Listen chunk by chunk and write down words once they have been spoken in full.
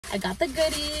I got the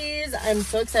goodies. I'm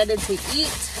so excited to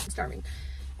eat. I'm starving.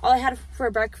 All I had for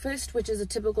breakfast, which is a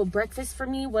typical breakfast for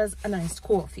me, was an iced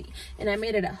coffee. And I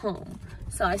made it at home.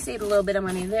 So I saved a little bit of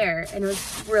money there, and it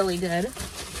was really good.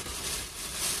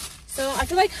 So I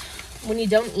feel like when you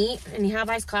don't eat and you have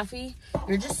iced coffee,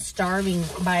 you're just starving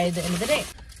by the end of the day.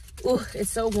 Ooh,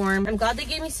 it's so warm. I'm glad they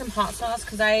gave me some hot sauce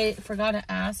because I forgot to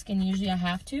ask, and usually I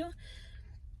have to.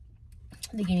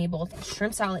 They gave me both.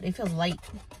 Shrimp salad, it feels light.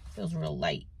 It feels real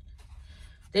light.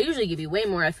 They usually give you way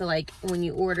more, I feel like, when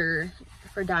you order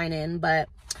for dine-in, but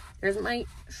there's my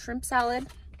shrimp salad.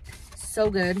 So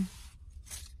good.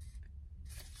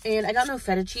 And I got no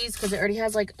feta cheese because it already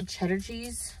has like a cheddar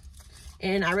cheese,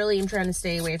 and I really am trying to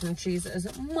stay away from cheese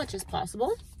as much as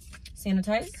possible.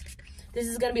 Sanitize. This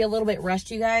is gonna be a little bit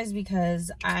rushed, you guys,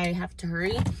 because I have to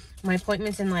hurry. My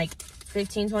appointment's in like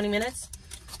 15-20 minutes,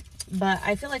 but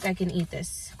I feel like I can eat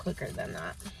this quicker than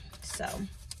that. So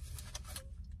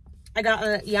I got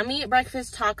a yummy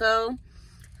breakfast taco.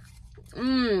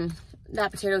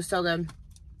 That potato's so good.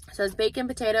 So it's bacon,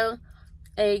 potato,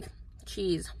 egg,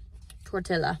 cheese,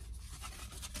 tortilla.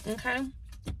 Okay.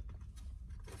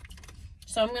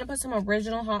 So I'm going to put some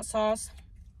original hot sauce.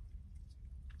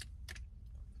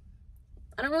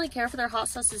 I don't really care for their hot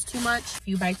sauces too much. A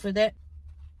few bites with it.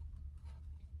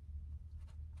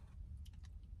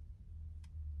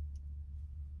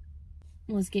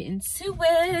 Let's get into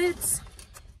it.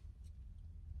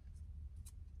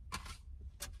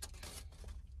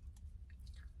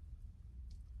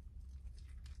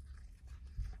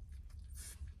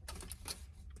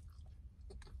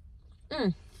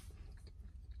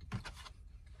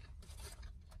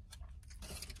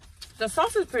 The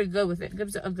sauce is pretty good with it.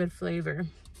 Gives it a good flavor.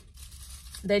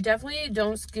 They definitely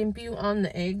don't skimp you on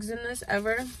the eggs in this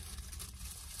ever.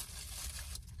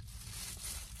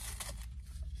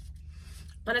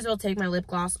 Might as well take my lip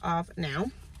gloss off now.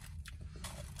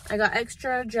 I got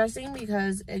extra dressing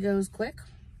because it goes quick.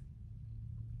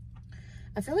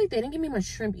 I feel like they didn't give me much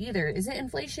shrimp either. Is it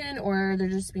inflation or they're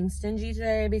just being stingy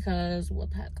today? Because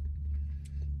what the heck?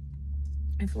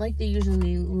 I feel like they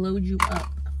usually load you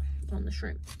up on the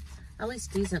shrimp. At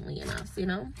least decently enough, you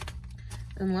know?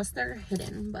 Unless they're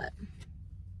hidden, but...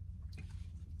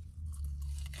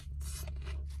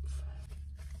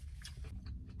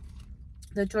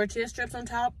 The tortilla strips on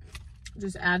top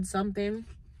just add something.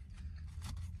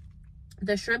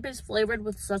 The shrimp is flavored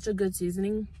with such a good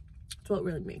seasoning. That's what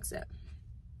really makes it.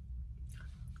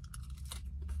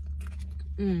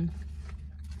 And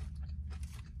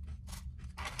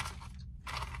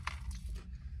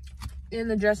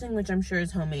the dressing, which I'm sure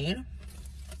is homemade.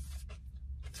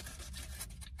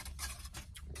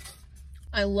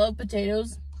 I love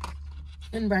potatoes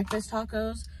in breakfast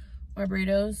tacos or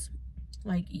burritos.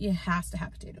 Like, it has to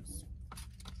have potatoes.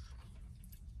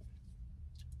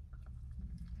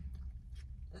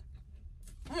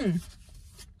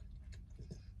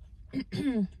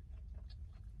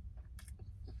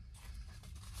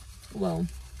 Whoa.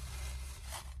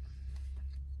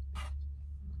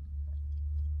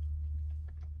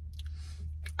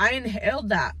 I inhaled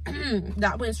that.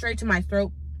 That went straight to my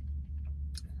throat.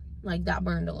 Like, that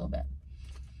burned a little bit.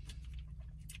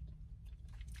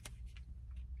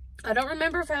 I don't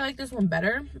remember if I like this one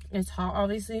better. It's hot,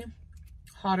 obviously.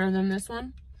 Hotter than this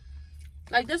one.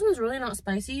 Like, this one's really not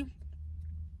spicy.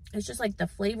 It's just like the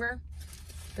flavor,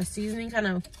 the seasoning kind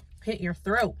of hit your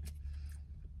throat.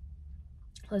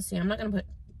 Let's see. I'm not going to put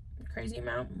a crazy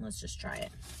amount. Let's just try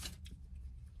it.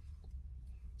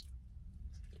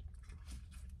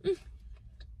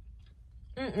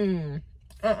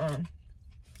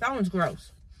 That one's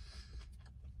gross.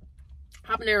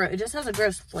 Habanero, it just has a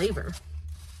gross flavor.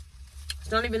 It's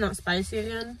not even that spicy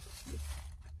again.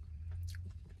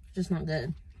 It's just not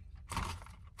good.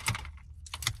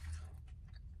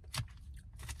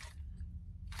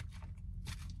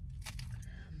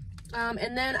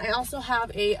 And then I also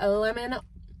have a lemon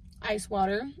ice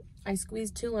water. I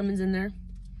squeezed 2 lemons in there.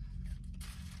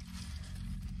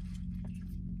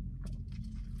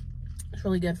 It's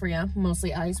really good for you.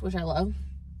 Mostly ice, which I love.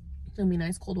 It's gonna be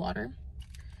nice cold water.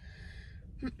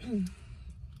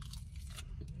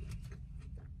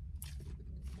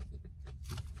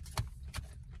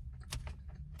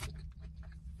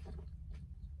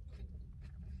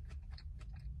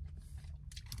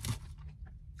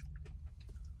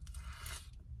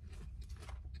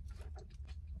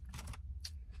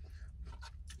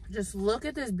 Just look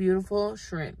at this beautiful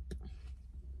shrimp.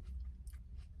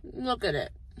 Look at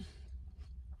it.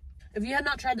 If you have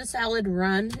not tried the salad,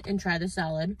 run and try the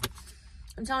salad.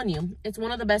 I'm telling you, it's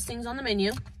one of the best things on the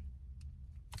menu.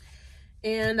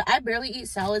 And I barely eat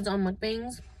salads on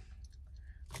mukbangs.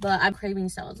 But I'm craving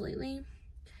salads lately.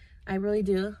 I really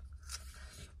do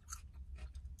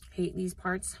hate these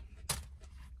parts.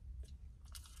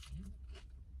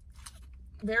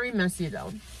 Very messy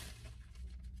though.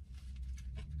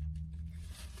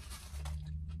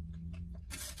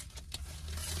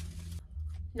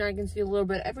 Now I can see a little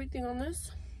bit of everything on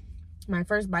this. My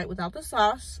first bite without the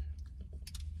sauce.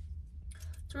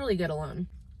 It's really good alone.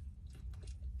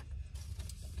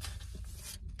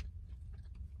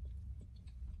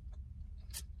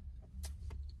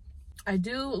 I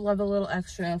do love a little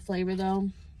extra flavor though.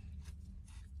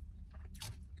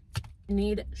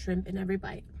 Need shrimp in every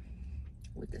bite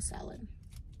with the salad.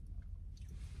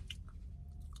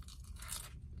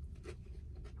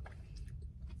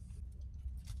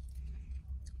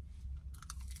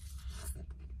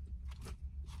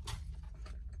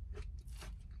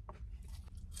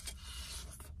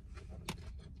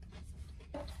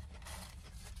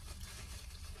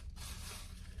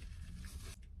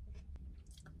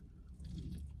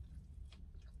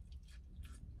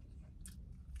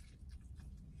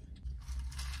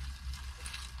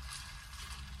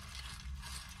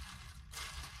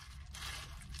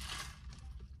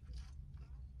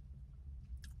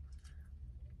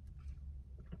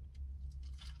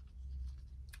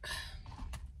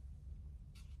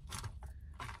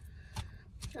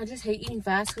 I just hate eating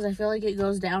fast because I feel like it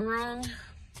goes down wrong.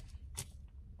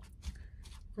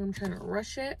 I'm trying to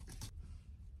rush it.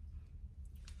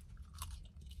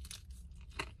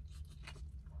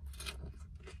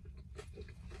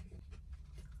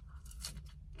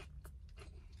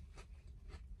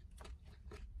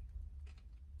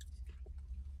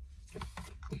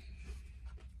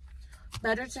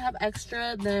 Better to have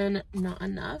extra than not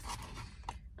enough.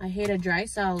 I hate a dry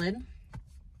salad.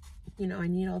 You know, I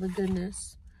need all the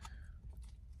goodness.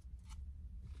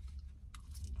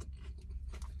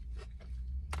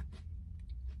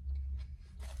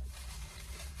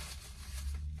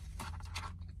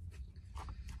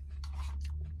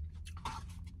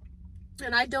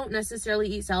 And I don't necessarily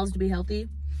eat salads to be healthy.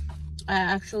 I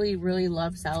actually really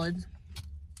love salads.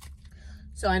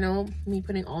 So I know me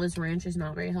putting all this ranch is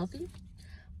not very healthy,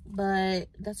 but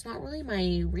that's not really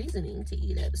my reasoning to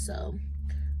eat it. So,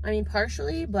 I mean,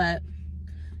 partially, but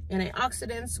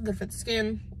antioxidants, good for the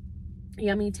skin,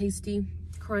 yummy, tasty,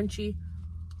 crunchy.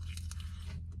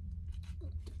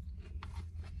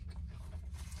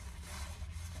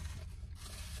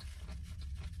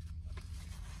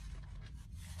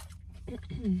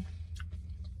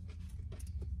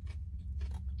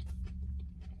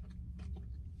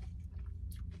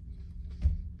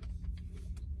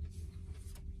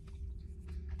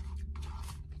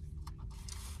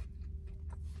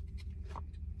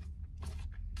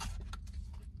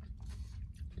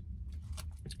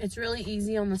 It's really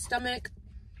easy on the stomach.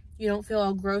 You don't feel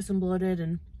all gross and bloated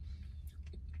and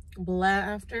blah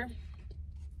after.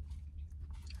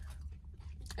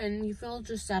 And you feel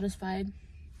just satisfied.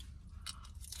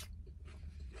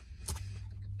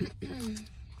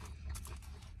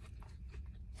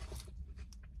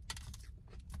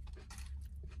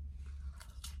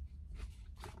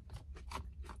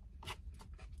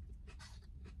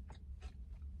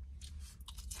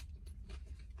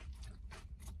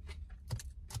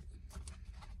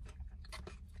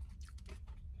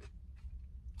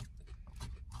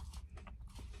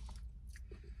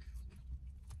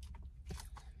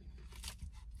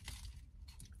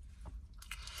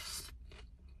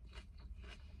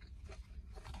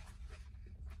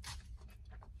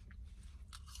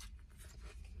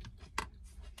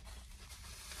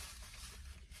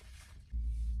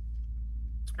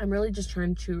 I'm really just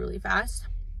trying to chew really fast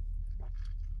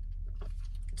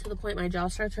to the point my jaw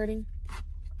starts hurting.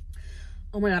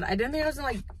 Oh my god, I didn't think I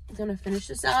was gonna finish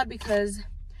the salad because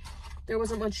there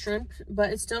wasn't much shrimp, but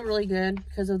it's still really good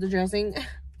because of the dressing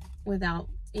without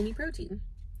any protein.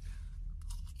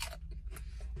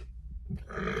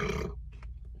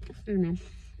 Excuse me.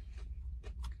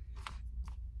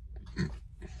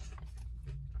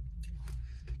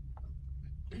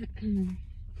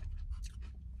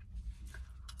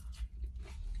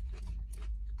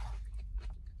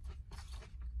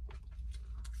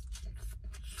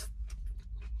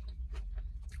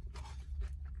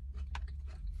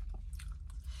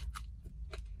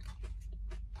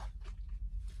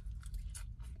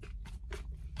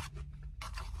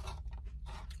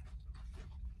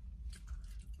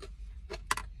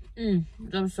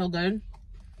 That was so good.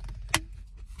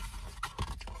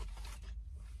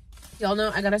 Y'all know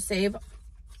I gotta save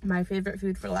my favorite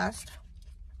food for last.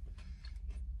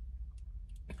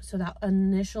 So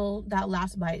that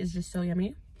last bite is just so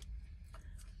yummy.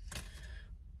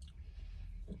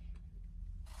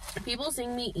 People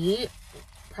seeing me eat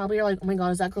probably are like, oh my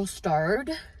god, is that girl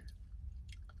starved?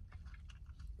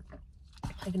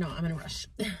 Like, no, I'm in a rush.